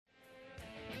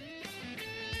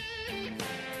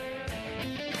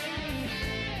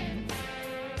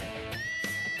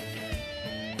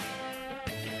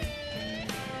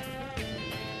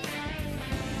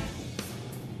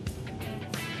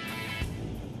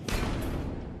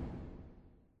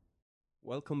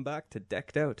Welcome back to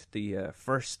Decked Out, the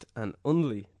first and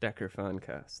only Decker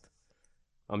Fancast.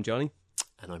 I'm Johnny.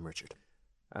 And I'm Richard.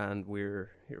 And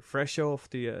we're here fresh off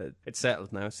the... it's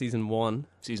settled now, Season 1.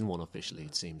 Season 1 officially,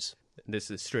 it seems. This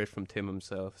is straight from Tim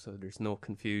himself, so there's no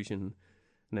confusion.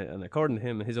 And according to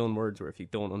him, his own words were, if you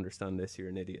don't understand this, you're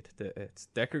an idiot. It's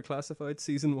Decker Classified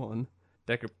Season 1.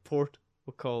 Decker Port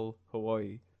McCall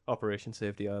Hawaii Operation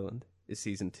Save the Island is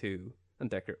Season 2. And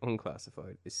Decker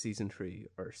Unclassified is Season 3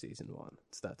 or Season 1.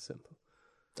 It's that simple.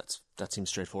 That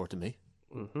seems straightforward to me.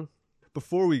 Mm-hmm.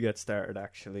 Before we get started,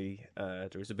 actually, there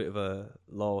was a bit of a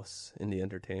loss in the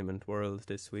entertainment world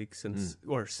this week since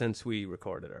we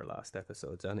recorded our last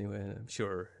episodes anyway. And I'm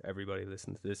sure everybody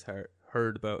listening to this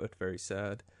heard about it. Very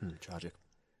sad. Tragic.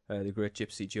 The great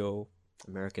Gypsy Joe.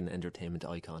 American entertainment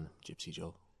icon, Gypsy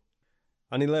Joe.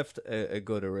 And he left a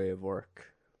good array of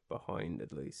work behind,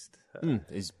 at least.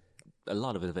 Is a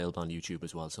lot of it available on YouTube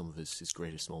as well, some of his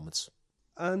greatest moments.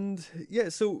 And, yeah,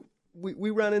 so we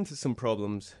ran into some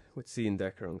problems with seeing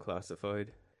Decker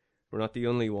Unclassified. We're not the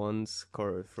only ones.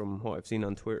 From what I've seen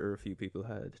on Twitter, a few people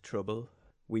had trouble.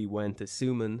 We went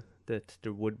assuming that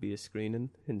there would be a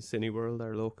screening in Cineworld,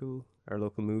 our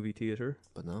local movie theatre.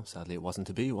 But no, sadly it wasn't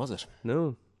to be, was it?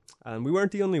 No. And we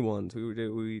weren't the only ones.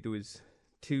 There was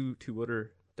two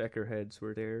other Decker heads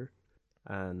were there.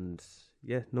 And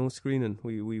yeah, no screening.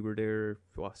 We were there,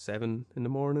 7 in the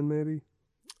morning maybe?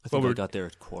 I think I got there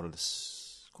at quarter to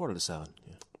 7,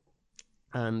 yeah.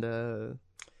 And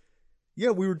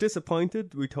yeah, we were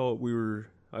disappointed. We thought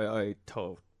I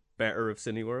thought better of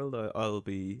Cineworld. I'll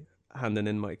be handing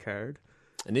in my card.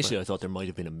 Initially I thought there might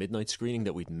have been a midnight screening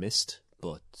that we'd missed,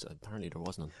 but apparently there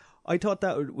wasn't. I thought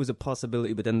that was a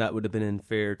possibility, but then that would have been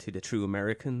unfair to the true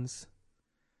Americans.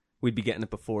 We'd be getting it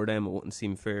before them. It wouldn't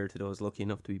seem fair to those lucky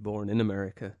enough to be born in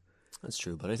America. That's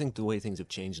true, but I think the way things have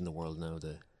changed in the world now,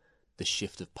 the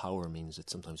shift of power means that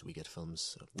sometimes we get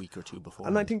films a week or two before.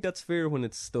 And I think that's fair when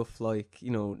it's stuff like,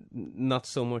 not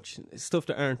so much stuff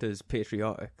that aren't as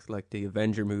patriotic, like the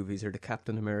Avenger movies or the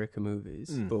Captain America movies.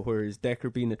 But whereas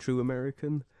Decker being a true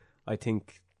American, I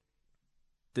think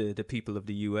the people of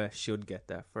the US should get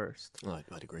that first.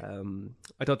 I'd agree.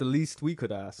 I thought the least we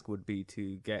could ask would be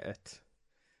to get it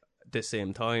the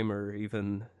same time, or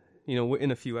even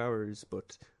within a few hours,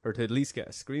 or to at least get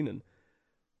a screening.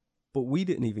 But we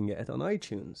didn't even get it on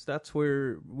iTunes. That's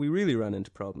where we really ran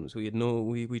into problems. We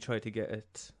tried to get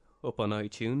it up on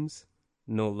iTunes,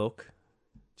 no luck.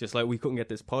 Just like we couldn't get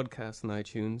this podcast on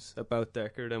iTunes about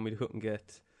Decker, then we couldn't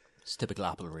get. It's typical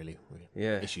Apple, really.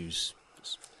 Yeah, issues.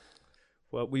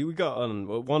 Well, we got on.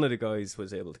 Well, one of the guys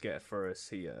was able to get it for us.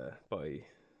 He by.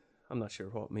 I'm not sure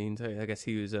what it means. I guess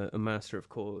he was a master of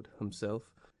code himself.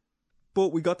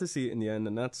 But we got to see it in the end,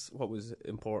 and that's what was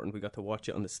important. We got to watch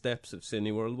it on the steps of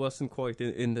Cineworld. It wasn't quite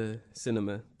in the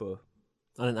cinema, but...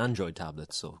 On an Android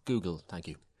tablet, so Google, thank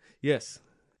you. Yes.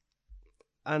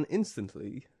 And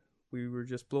instantly, we were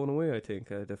just blown away, I think.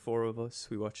 The four of us,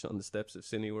 we watched it on the steps of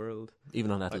Cineworld.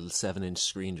 Even on that little 7-inch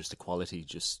screen, just the quality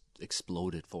just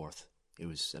exploded forth. It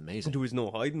was amazing. There was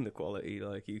no hiding the quality.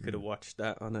 Like, you could have watched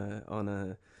that on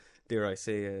a dare I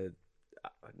say,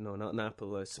 no, not an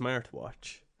Apple, a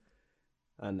smartwatch.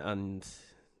 And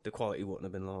the quality wouldn't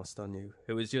have been lost on you.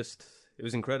 It was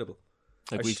incredible.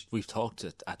 Like we've talked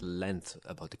at length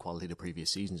about the quality of the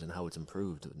previous seasons and how it's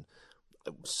improved, and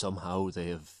somehow they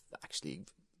have actually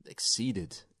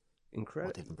exceeded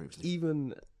what they've been previously.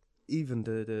 Even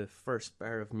the first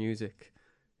bar of music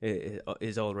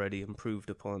is already improved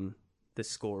upon the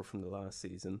score from the last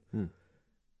season.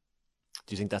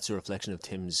 Do you think that's a reflection of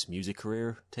Tim's music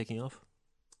career taking off?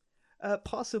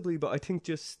 Possibly, but I think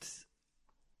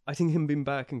him being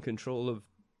back in control of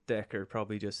Decker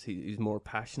probably just he's more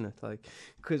passionate,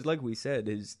 because like we said,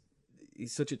 he's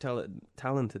such a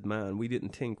talented man. We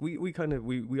didn't think we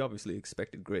obviously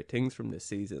expected great things from this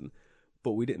season,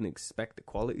 but we didn't expect the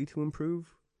quality to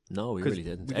improve. No, we really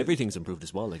didn't. Everything's improved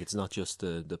as well. Like, it's not just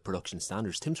the production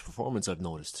standards. Tim's performance, I've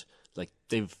noticed, like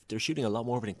they're shooting a lot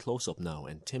more of it in close up now,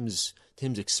 and Tim's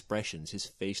expressions, his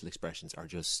facial expressions, are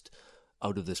just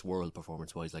out of this world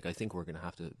performance wise. Like, I think we're going to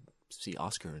have to see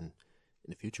Oscar in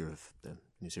the future of the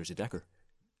new series of Decker.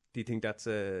 Do you think that's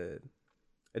a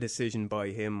decision by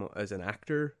him as an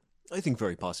actor? I think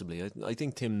very possibly. I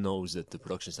think Tim knows that the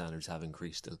production standards have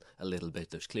increased a little bit.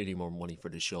 There's clearly more money for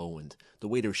the show, and the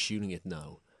way they're shooting it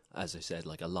now, as I said,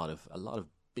 like a lot of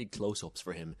big close-ups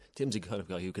for him. Tim's the kind of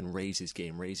guy who can raise his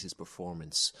game, raise his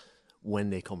performance when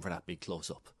they come for that big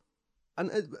close-up.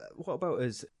 And what about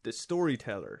as the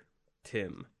storyteller?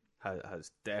 Tim has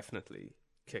definitely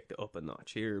kicked it up a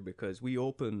notch here, because we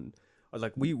opened,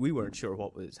 like we weren't sure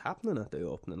what was happening at the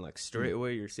opening. Like, straight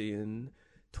away you're seeing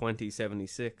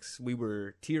 2076, we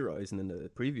were theorizing in the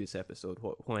previous episode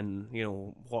when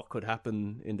what could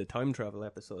happen in the time travel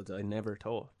episodes. I never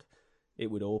thought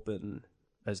it would open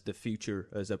as the future,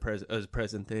 as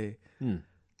present day.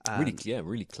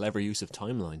 Really clever use of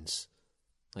timelines.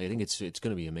 I think it's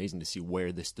going to be amazing to see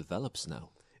where this develops now.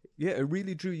 Yeah, it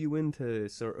really drew you into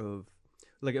sort of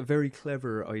like a very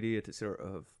clever idea to sort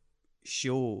of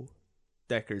show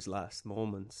Decker's last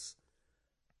moments,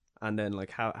 and then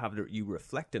like have you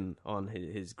reflecting on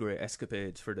his great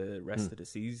escapades for the rest of the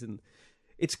season.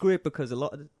 It's great because a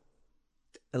lot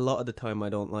of the time I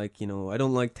don't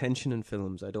like tension in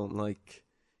films. I don't like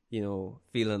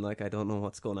feeling like I don't know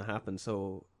what's going to happen.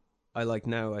 So I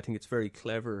think it's very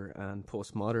clever and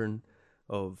postmodern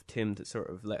of Tim to sort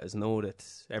of let us know that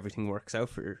everything works out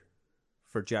for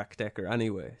Jack Decker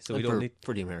anyway. So we don't need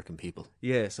for the American people.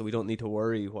 Yeah, so we don't need to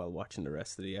worry while watching the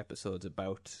rest of the episodes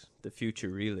about the future,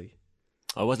 really.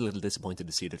 I was a little disappointed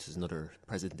to see that there's another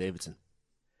President Davidson.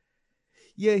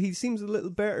 Yeah, he seems a little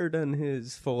better than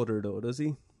his father, though, does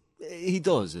he? He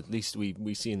does. At least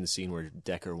we see in the scene where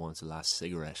Decker wants a last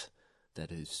cigarette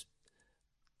that his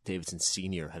Davidson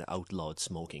Sr. had outlawed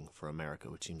smoking for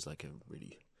America, which seems like a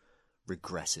really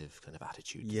regressive kind of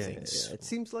attitude to things. Yeah, it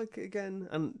seems like, again,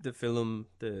 and the film,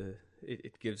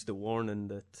 it gives the warning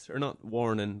that, or not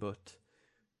warning, but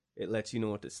it lets you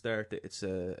know at the start that it's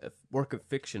a work of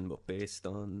fiction, but based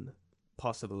on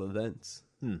possible events.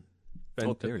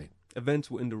 Clearly.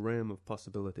 Events within the realm of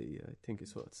possibility, I think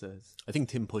is what it says. I think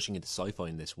Tim pushing into sci-fi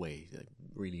in this way,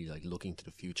 really like looking to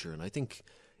the future, and I think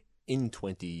in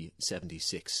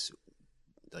 2076,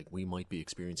 like we might be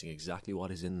experiencing exactly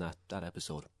what is in that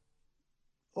episode.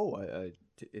 Oh, I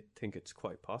think it's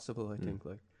quite possible. I think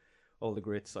like all the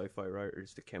great sci-fi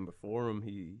writers that came before him,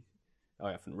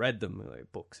 I haven't read them.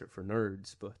 Like books are for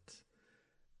nerds, but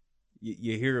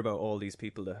you hear about all these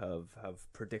people that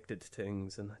have predicted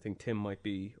things, and I think Tim might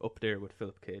be up there with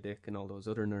Philip K. Dick and all those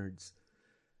other nerds.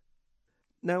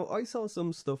 Now, I saw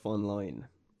some stuff online.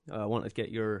 I wanted to get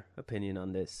your opinion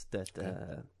on this.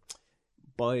 That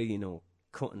by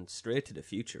cutting straight to the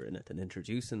future in it and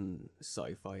introducing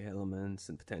sci-fi elements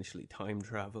and potentially time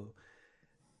travel,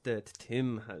 that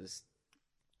Tim has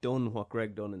done what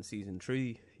Greg done in season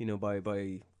 3,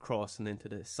 by crossing into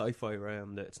the sci-fi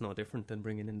realm, that it's no different than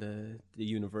bringing in the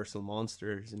universal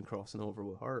monsters and crossing over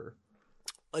with horror.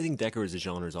 I think Decker as a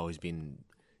genre has always been,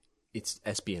 it's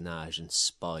espionage and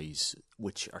spies,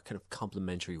 which are kind of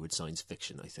complementary with science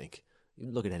fiction, I think.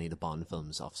 You look at any of the Bond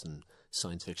films, often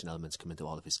science fiction elements come into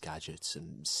all of his gadgets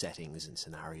and settings and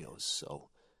scenarios, so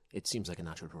it seems like a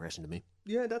natural progression to me.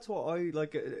 Yeah, that's what I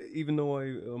like, even though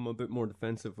I'm a bit more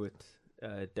defensive with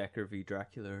Decker v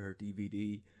Dracula or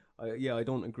DVD. I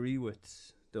don't agree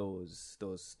with those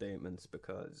statements,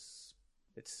 because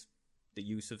it's the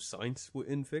use of science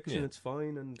in fiction. Yeah. It's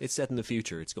fine, and it's set in the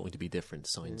future. It's going to be different.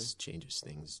 Science changes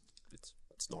things.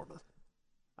 It's normal.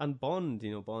 And Bond,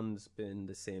 Bond's been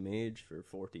the same age for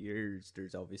 40 years.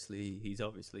 He's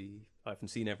obviously, I haven't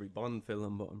seen every Bond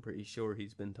film, but I'm pretty sure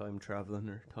he's been time traveling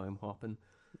or time hopping,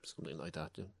 something like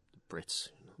that. The Brits,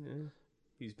 yeah.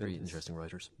 He's been very interesting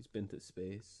writers. He's been to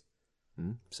space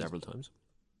several times.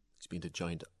 He's been to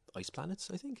giant ice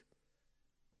planets, I think.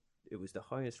 It was the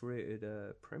highest rated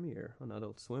premiere on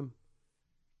Adult Swim.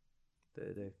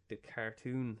 The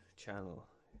cartoon channel.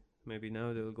 Maybe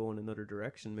now they'll go in another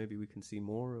direction. Maybe we can see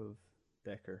more of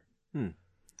Decker.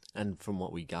 And from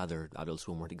what we gather, Adult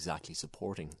Swim weren't exactly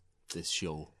supporting this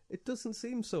show. It doesn't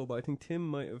seem so, but I think Tim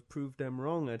might have proved them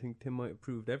wrong. I think Tim might have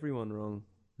proved everyone wrong.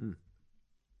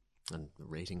 And the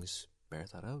ratings bear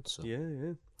that out. So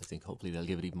yeah. I think hopefully they'll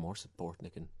give it even more support and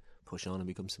it can push on and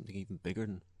become something even bigger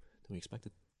than we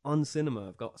expected. On cinema,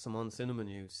 I've got some on cinema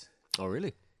news. Oh,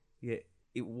 really? Yeah,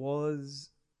 it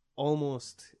was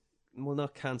almost, well,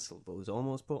 not cancelled, but it was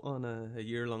almost put on a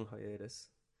year-long hiatus.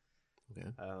 Okay.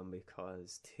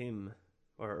 Because Tim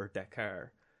or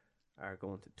Decker are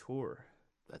going to tour.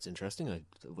 That's interesting. I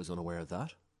was unaware of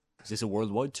that. Is this a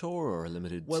worldwide tour or a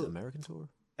limited American tour?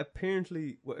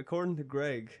 Apparently, according to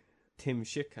Greg, Tim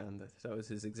shit-canned it. That was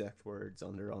his exact words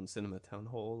on their On Cinema Town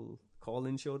Hall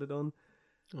call-in show they done.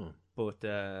 Oh. But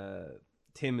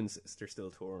Tim insists they're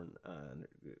still touring,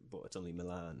 but it's only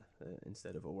Milan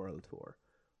instead of a world tour.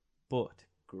 But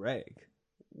Greg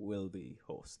will be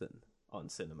hosting On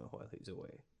Cinema while he's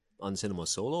away. On Cinema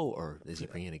solo, or is he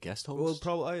bringing a guest host? Well,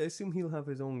 probably. I assume he'll have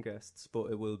his own guests, but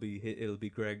it'll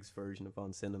be Greg's version of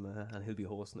On Cinema, and he'll be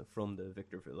hosting it from the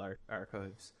Victorville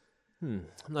archives. I'm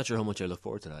not sure how much I look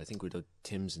forward to that. I think without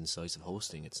Tim's incisive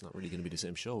hosting, it's not really going to be the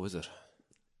same show, is it?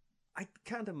 I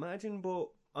can't imagine, but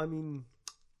I mean,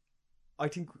 I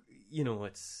think you know,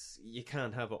 it's you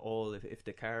can't have it all. If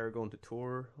the car are going to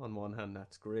tour, on one hand,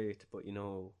 that's great, but you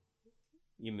know,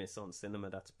 you miss on cinema,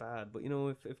 that's bad. But you know,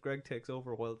 if Greg takes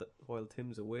over while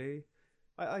Tim's away,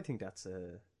 I think that's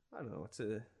I don't know,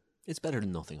 it's better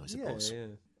than nothing, I suppose. Yeah.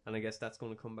 And I guess that's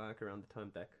going to come back around the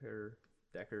time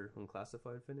Decker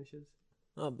Unclassified finishes.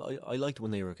 I liked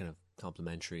when they were kind of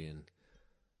complimentary and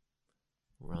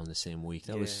around the same week.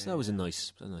 That was a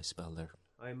nice spell there.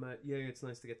 It's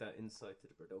nice to get that insight to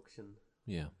the production.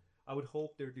 Yeah. I would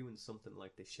hope they're doing something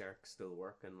like The Shark still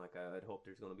working. Like I'd hope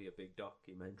there's going to be a big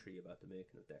documentary about the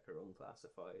making of Decker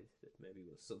Unclassified that maybe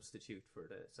will substitute for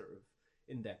the sort of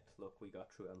in-depth look we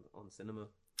got through on cinema.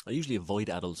 I usually avoid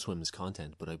Adult Swim's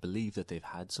content, but I believe that they've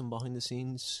had some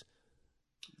behind-the-scenes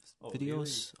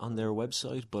videos on their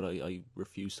website, but I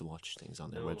refuse to watch things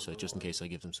on their website just in case I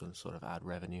give them some sort of ad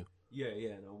revenue. Yeah,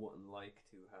 and I wouldn't like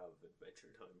to have Adventure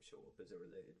Time show up as a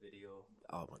related video.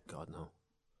 Oh my god, no.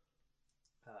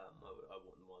 I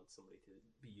wouldn't want somebody to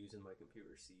be using my computer,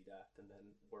 see that, and then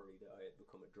worry that I had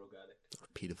become a drug addict. Or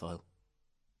paedophile.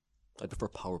 I prefer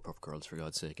Powerpuff Girls, for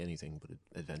God's sake, anything but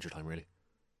Adventure Time, really.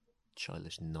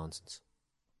 Childish nonsense.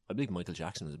 I believe Michael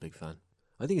Jackson was a big fan.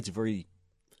 I think it's a very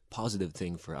positive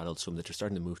thing for Adult Swim that you're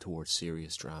starting to move towards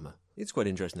serious drama. It's quite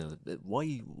interesting now.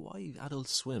 Why Adult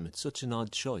Swim? It's such an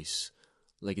odd choice.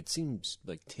 Like, it seems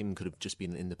like Tim could have just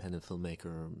been an independent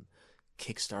filmmaker,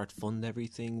 kickstart fund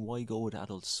everything. Why go with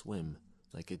Adult Swim?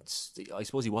 Like, I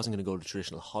suppose he wasn't going to go the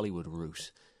traditional Hollywood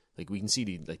route. Like, we can see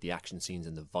the action scenes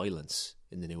and the violence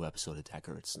in the new episode of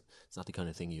Decker. It's not the kind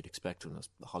of thing you'd expect from those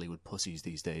Hollywood pussies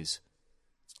these days.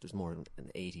 There's more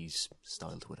an 80s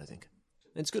style to it, I think.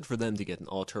 And it's good for them to get an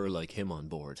auteur like him on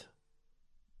board.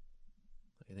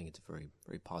 I think it's a very,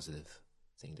 very positive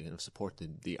thing to kind of support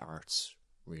the arts,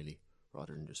 really,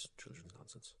 rather than just children's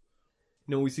nonsense.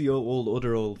 You know, we see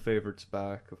other old favourites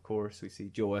back, of course. We see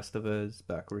Joe Estevez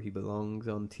back where he belongs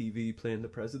on TV playing the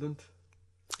president.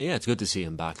 Yeah, it's good to see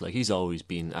him back. Like, he's always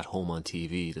been at home on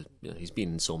TV. He's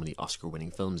been in so many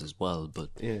Oscar-winning films as well, but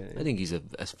I think he's a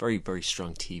very, very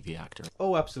strong TV actor.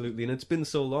 Oh, absolutely. And it's been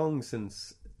so long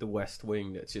since The West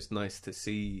Wing that it's just nice to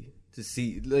see.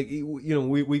 Like, you know,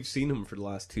 we've seen him for the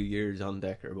last 2 years on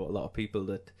Decker, but a lot of people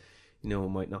that, you know,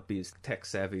 might not be as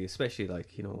tech-savvy, especially,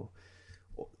 like, you know,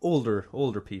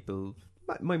 older people,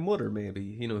 my mother maybe,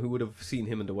 you know, who would have seen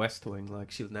him in The West Wing,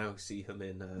 like, she'll now see him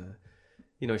in...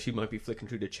 you know, she might be flicking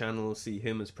through the channel, see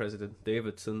him as President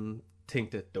Davidson,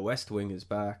 think that The West Wing is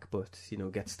back, but, you know,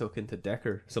 get stuck into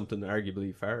Decker, something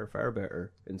arguably far, far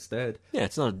better instead. Yeah,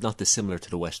 it's not dissimilar to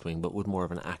The West Wing, but with more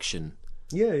of an action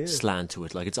slant to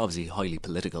it. Like, it's obviously highly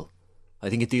political. I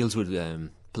think it deals with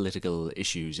political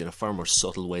issues in a far more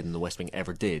subtle way than The West Wing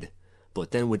ever did. But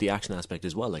then with the action aspect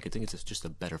as well, like, I think it's just a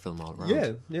better film all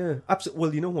around. Yeah, absolutely.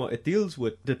 Well, you know what? It deals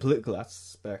with the political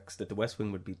aspects that The West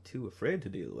Wing would be too afraid to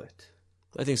deal with.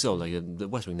 I think so. Like, the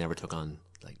West Wing never took on,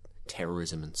 like,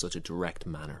 terrorism in such a direct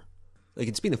manner. Like,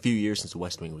 it's been a few years since The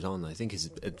West Wing was on. I think he's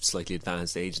at a slightly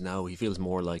advanced age now. He feels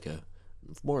more like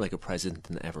a president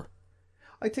than ever.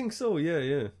 I think so.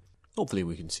 Yeah. Hopefully,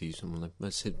 we can see someone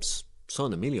like his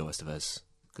son Emilio Estevez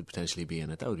could potentially be in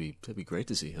it. That'd be great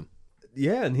to see him.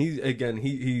 Yeah, and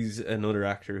he's another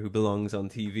actor who belongs on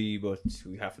TV, but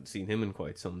we haven't seen him in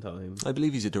quite some time. I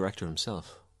believe he's a director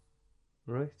himself.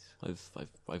 Right.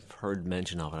 I've heard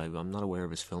mention of it. I'm not aware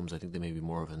of his films. I think they may be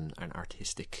more of an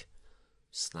artistic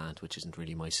slant, which isn't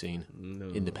really my scene. No.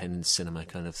 Independent cinema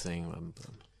kind of thing.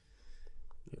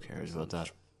 Who cares about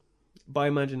that? But I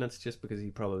imagine that's just because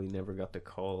he probably never got the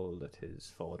call that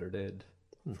his father did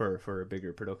for a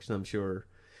bigger production. I'm sure.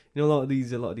 You know, a lot of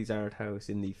these art house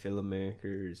indie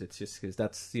filmmakers. It's just because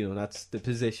that's the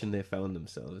position they found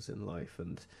themselves in life,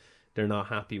 and they're not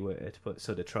happy with it, but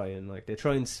so they try and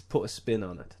put a spin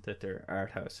on it that they're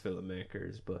art house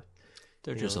filmmakers, but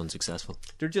they're just unsuccessful.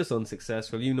 They're just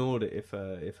unsuccessful. You know that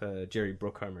if Jerry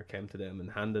Bruckheimer came to them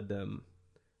and handed them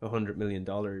 $100 million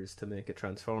to make a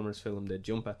Transformers film, they'd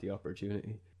jump at the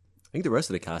opportunity. I think the rest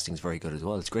of the casting is very good as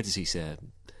well. It's great to see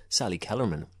Sally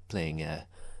Kellerman playing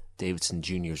Davidson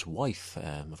Jr.'s wife.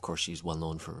 Of course, she's well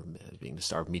known for being the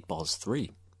star of Meatballs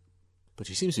 3, but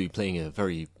she seems to be playing a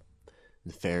very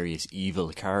nefarious, evil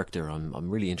character. I'm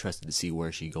really interested to see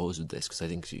where she goes with this, because I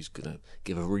think she's going to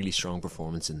give a really strong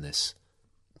performance in this.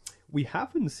 We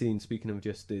haven't seen, speaking of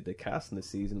just the cast in the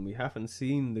season, we haven't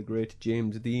seen the great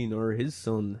James Dean or his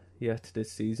son yet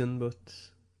this season, but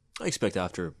I expect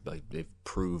after they've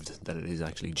proved that it is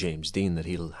actually James Dean that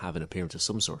he'll have an appearance of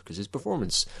some sort, because his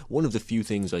performance, one of the few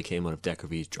things I came out of Decker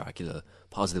vs. Dracula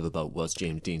positive about was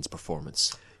James Dean's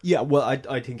performance. Yeah, well,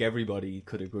 I think everybody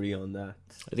could agree on that.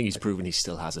 I think he's proven he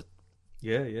still has it.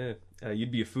 Yeah.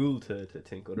 You'd be a fool to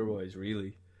think otherwise,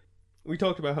 really. We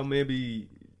talked about how maybe,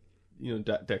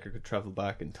 Decker could travel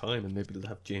back in time and maybe they'll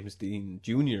have James Dean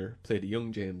Jr. play the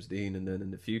young James Dean, and then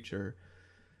in the future,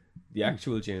 the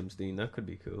actual James Dean. That could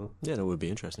be cool. Yeah, that would be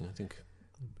interesting, I think,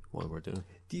 what we're doing.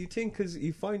 Do you think, because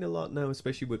you find a lot now,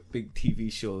 especially with big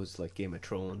TV shows like Game of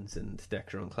Thrones and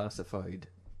Dexter Unclassified,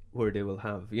 where they will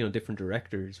have, different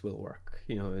directors will work.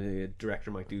 A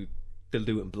director they'll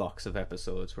do it in blocks of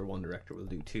episodes where one director will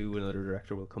do 2, another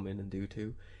director will come in and do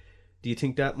 2. Do you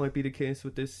think that might be the case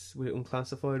with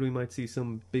Unclassified? We might see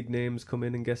some big names come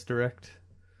in and guest direct?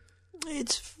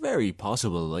 It's very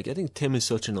possible. Like, I think Tim is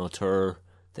such an auteur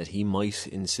that he might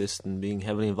insist on being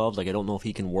heavily involved. Like, I don't know if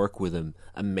he can work with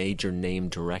a major name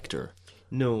director.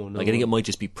 No. Like, I think it might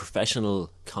just be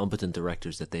professional, competent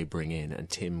directors that they bring in, and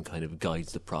Tim kind of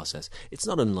guides the process. It's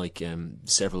not unlike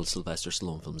several Sylvester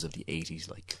Stallone films of the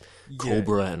 80s, like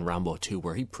Cobra and Rambo 2,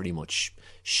 where he pretty much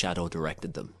shadow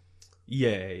directed them.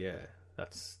 Yeah.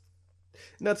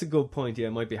 That's a good point. Yeah,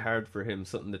 it might be hard for him,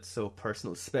 something that's so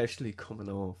personal, especially coming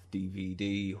off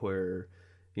DVD, where,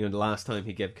 the last time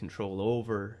he gave control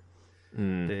over,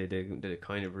 they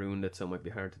kind of ruined it, so it might be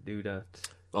hard to do that.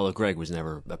 Although Greg was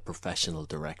never a professional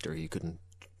director, you couldn't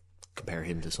compare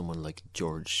him to someone like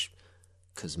George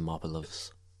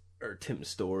Cosmopoulos or Tim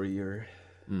Story.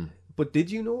 But did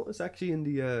you notice actually in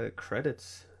the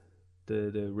credits,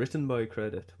 the written by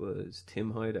credit was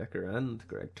Tim Heidecker and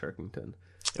Greg Turkington?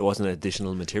 It wasn't an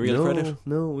additional material credit?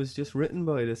 No, it was just written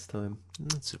by this time.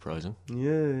 That's surprising.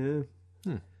 Yeah.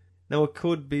 Now it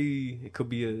could be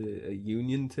a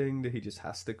union thing that he just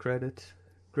has to credit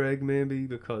Greg, maybe,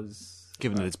 because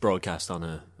given that it's broadcast on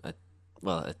a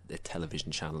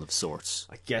television channel of sorts.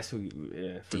 I guess for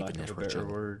lack of a better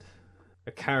word,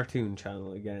 a cartoon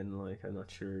channel again. Like, I'm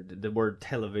not sure the word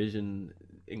television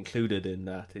included in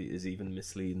that is even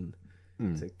misleading.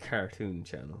 It's a cartoon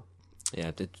channel.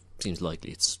 Yeah, it seems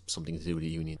likely it's something to do with a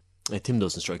union. Tim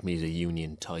doesn't strike me as a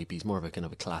union type. He's more of a kind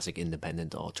of a classic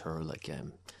independent auteur, like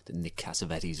the Nick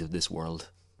Cassavetes of this world.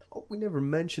 Oh, we never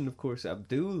mentioned, of course,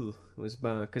 Abdul was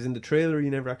back, because in the trailer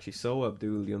you never actually saw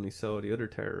Abdul, you only saw the other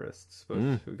terrorists, but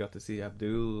we got to see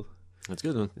Abdul. That's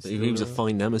good, man. He was a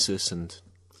fine nemesis, and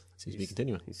seems to be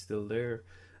continuing. He's still there.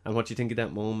 And what do you think of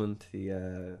that moment?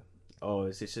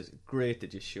 It's just great to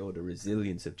just show the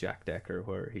resilience of Jack Decker,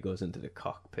 where he goes into the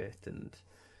cockpit and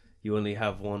you only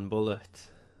have one bullet,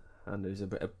 and there's a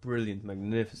brilliant,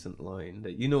 magnificent line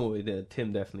that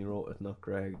Tim definitely wrote it, not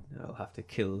Greg. I'll have to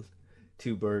kill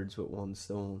 2 birds with 1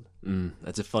 stone.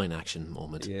 That's a fine action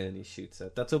moment. Yeah, and he shoots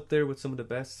out. That's up there with some of the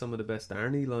best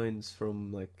Arnie lines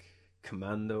from like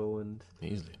Commando and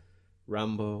easily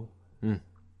Rambo. And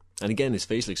again, his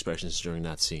facial expressions during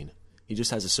that scene. He just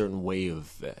has a certain way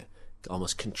of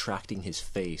almost contracting his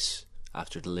face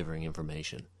after delivering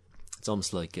information. It's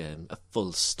almost like a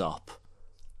full stop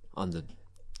on the,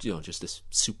 just this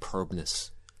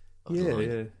superbness of the line.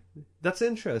 Yeah. That's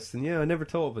interesting. Yeah, I never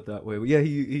thought of it that way. But yeah,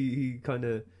 he kind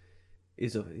of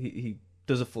he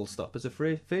does a full stop as a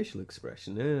facial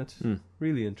expression. Yeah, it's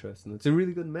really interesting. It's a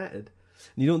really good method.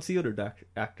 And you don't see other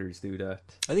actors do that.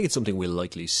 I think it's something we'll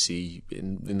likely see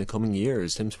in the coming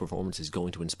years. Tim's performance is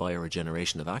going to inspire a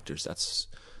generation of actors.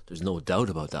 There's no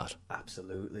doubt about that.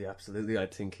 Absolutely. I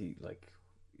think he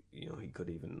could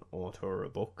even author a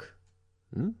book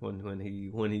when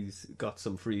he's got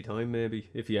some free time, maybe,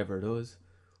 if he ever does.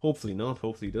 Hopefully not.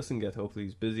 Hopefully he doesn't get. Hopefully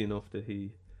he's busy enough that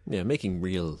he... Yeah, making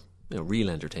real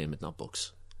entertainment, not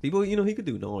books. He could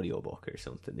do an audiobook or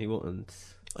something. He wouldn't...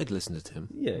 I'd listen to Tim.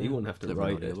 Yeah, he wouldn't have to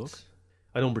write it.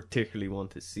 I don't particularly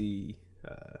want to see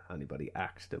anybody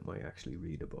act that might actually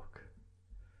read a book.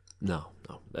 No.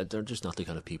 They're just not the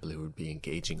kind of people who would be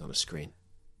engaging on a screen.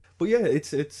 But yeah,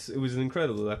 it was an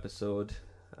incredible episode.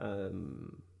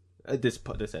 This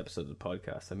episode of the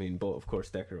podcast, but of course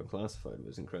Decker Unclassified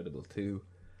was incredible too.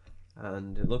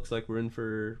 And it looks like we're in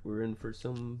for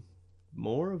some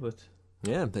more of it.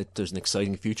 Yeah, there's an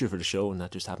exciting future for the show, and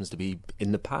that just happens to be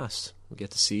in the past. We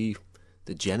get to see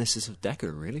the genesis of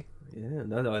Decker, really. Yeah,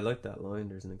 and I like that line.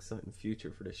 There's an exciting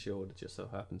future for the show that just so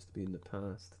happens to be in the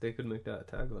past. They could make that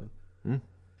a tagline. But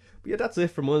yeah, that's it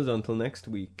from us until next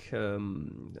week.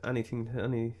 Anything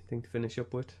to finish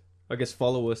up with? I guess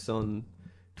follow us on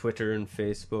Twitter and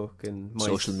Facebook and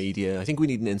social media. I think we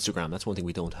need an Instagram. That's one thing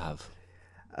we don't have.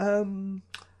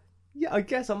 Yeah, I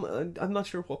guess I'm not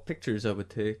sure what pictures I would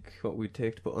take, what we'd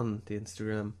take to put on the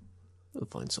Instagram. We'll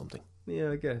find something.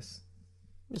 Yeah, I guess.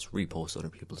 Just repost other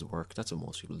people's work. That's what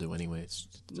most people do anyway.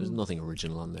 There's nothing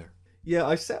original on there. Yeah,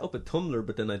 I set up a Tumblr,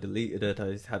 but then I deleted it.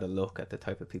 I had a look at the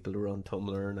type of people who are on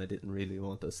Tumblr, and I didn't really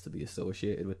want us to be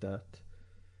associated with that.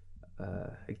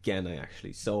 Again, I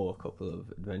actually saw a couple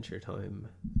of Adventure Time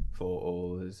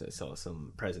photos. I saw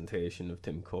some presentation of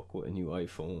Tim Cook with a new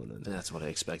iPhone, and that's what I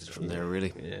expected from there,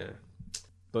 really. Yeah,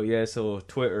 but yeah, so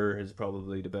Twitter is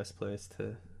probably the best place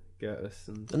to get us.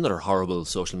 And another horrible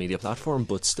social media platform,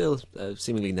 but still a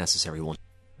seemingly necessary one.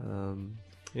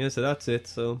 Yeah, so that's it.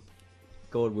 So,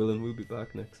 God willing, we'll be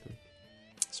back next week.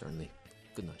 Certainly.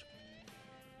 Good night.